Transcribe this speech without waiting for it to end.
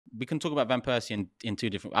we can talk about Van Persie in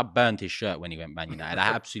two different. I burned his shirt when he went Man United. I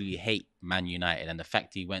absolutely hate Man United, and the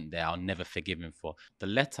fact he went there, I'll never forgive him for. The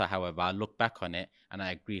letter, however, I look back on it and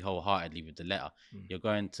I agree wholeheartedly with the letter. You're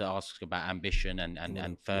going to ask about ambition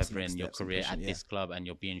and furthering your career at this club, and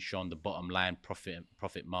you're being shown the bottom line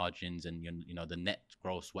profit margins and the net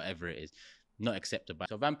gross, whatever it is. Not acceptable.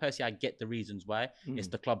 So Van Persie, I get the reasons why. It's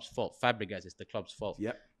the club's fault. Fabregas, it's the club's fault.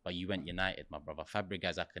 Yep. But you went United, my brother.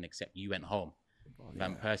 Fabregas, I can accept. You went home.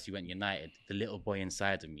 Van Persie went United. The little boy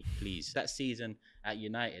inside of me, please. That season at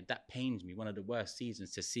United, that pains me. One of the worst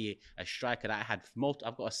seasons to see a striker that I had.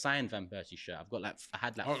 I've got a signed Van Persie shirt. I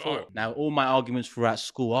had 4. Now, all my arguments throughout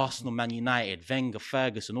school, Arsenal, Man United, Wenger,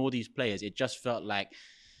 Ferguson, all these players, it just felt like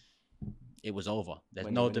it was over. There's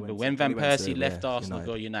when Van Persie left Arsenal,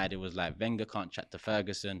 go United, it was like Wenger can't chat to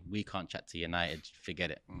Ferguson. We can't chat to United.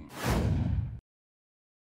 Forget it.